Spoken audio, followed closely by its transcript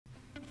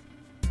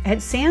At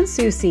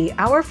Soucie,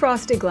 our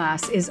frosted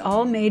glass is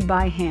all made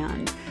by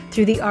hand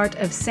through the art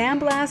of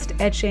sandblast,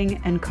 etching,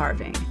 and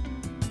carving.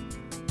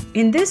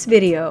 In this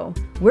video,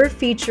 we're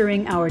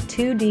featuring our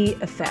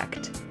 2D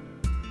effect.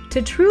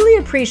 To truly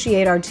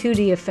appreciate our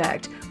 2D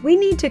effect, we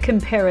need to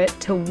compare it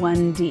to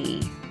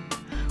 1D.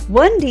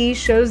 1D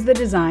shows the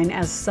design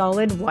as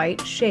solid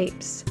white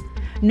shapes.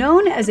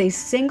 Known as a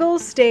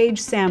single-stage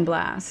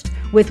sandblast,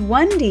 with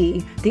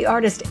 1D, the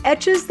artist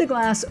etches the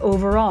glass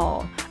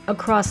overall,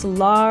 across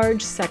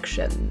large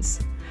sections,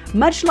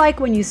 much like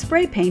when you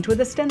spray paint with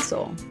a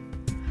stencil.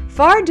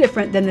 Far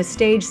different than the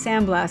stage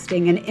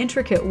sandblasting and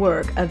intricate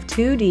work of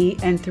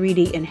 2D and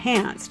 3D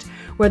enhanced,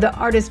 where the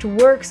artist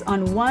works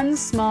on one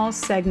small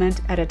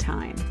segment at a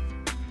time.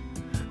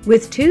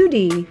 With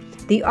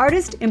 2D, the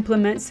artist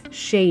implements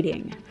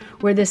shading,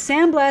 where the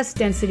sandblast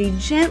density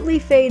gently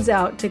fades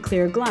out to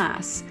clear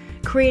glass,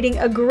 creating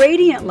a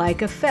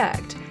gradient-like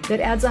effect that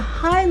adds a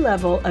high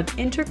level of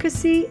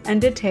intricacy and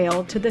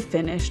detail to the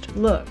finished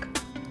look.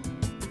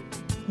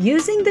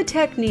 Using the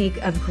technique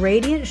of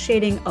gradient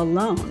shading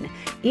alone,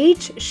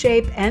 each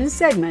shape and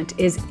segment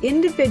is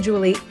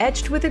individually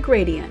etched with a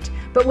gradient,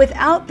 but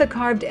without the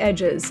carved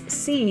edges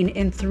seen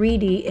in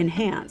 3D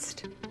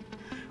enhanced.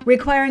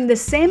 Requiring the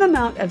same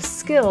amount of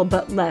skill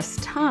but less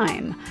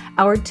time,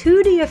 our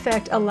 2D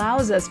effect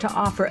allows us to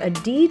offer a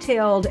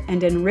detailed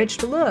and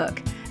enriched look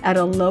at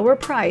a lower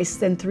price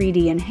than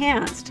 3D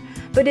enhanced,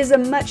 but is a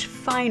much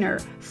finer,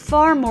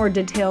 far more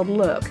detailed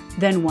look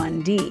than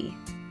 1D.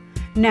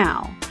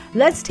 Now,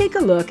 let's take a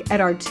look at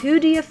our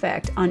 2D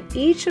effect on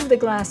each of the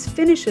glass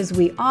finishes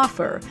we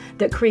offer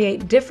that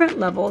create different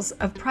levels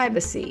of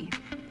privacy.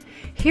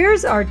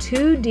 Here's our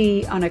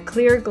 2D on a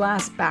clear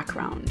glass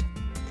background.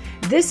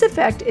 This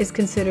effect is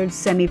considered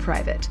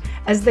semi-private,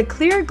 as the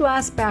clear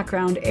glass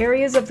background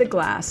areas of the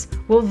glass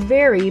will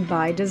vary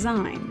by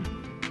design.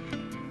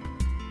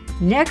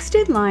 Next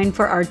in line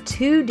for our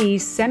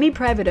 2D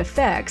semi-private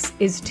effects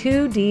is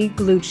 2D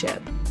glue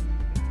chip.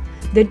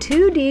 The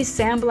 2D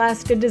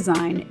sandblasted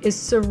design is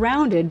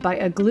surrounded by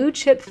a glue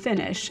chip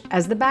finish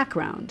as the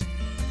background.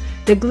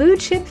 The glue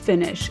chip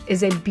finish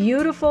is a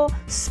beautiful,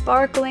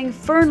 sparkling,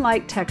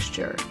 fern-like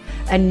texture.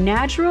 A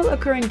natural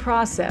occurring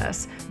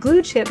process,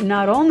 glue chip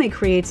not only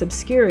creates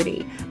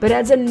obscurity, but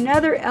adds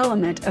another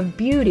element of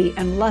beauty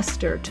and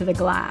luster to the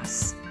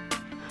glass.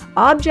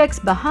 Objects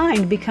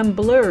behind become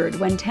blurred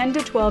when 10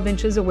 to 12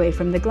 inches away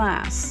from the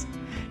glass.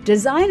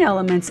 Design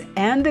elements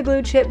and the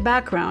glue chip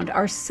background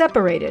are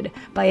separated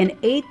by an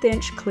 1/8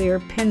 inch clear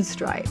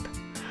pinstripe.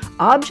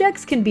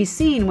 Objects can be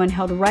seen when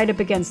held right up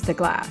against the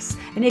glass,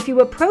 and if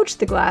you approach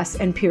the glass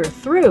and peer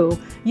through,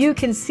 you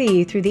can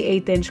see through the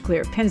 1/8 inch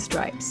clear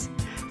pinstripes.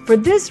 For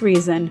this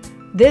reason,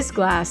 this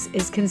glass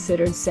is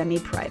considered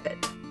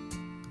semi-private.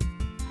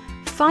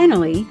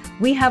 Finally,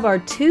 we have our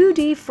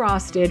 2D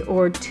frosted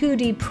or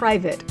 2D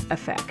private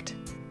effect.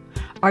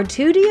 Our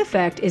 2D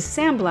effect is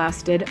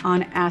sandblasted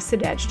on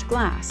acid-etched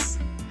glass.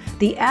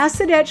 The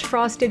acid-etched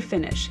frosted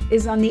finish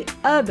is on the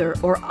other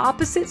or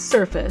opposite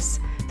surface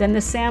than the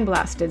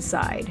sandblasted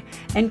side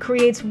and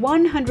creates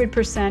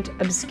 100%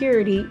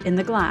 obscurity in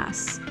the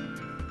glass.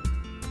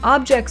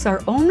 Objects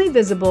are only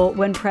visible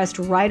when pressed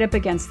right up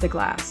against the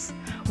glass.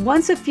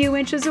 Once a few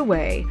inches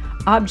away,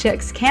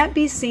 objects can't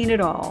be seen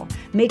at all,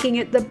 making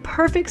it the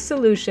perfect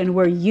solution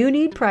where you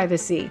need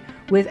privacy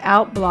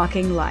without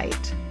blocking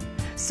light.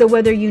 So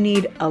whether you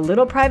need a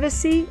little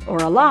privacy or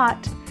a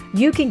lot,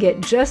 you can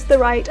get just the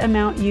right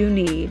amount you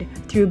need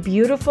through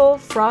beautiful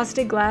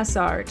frosted glass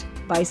art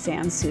by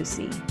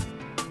Soucie.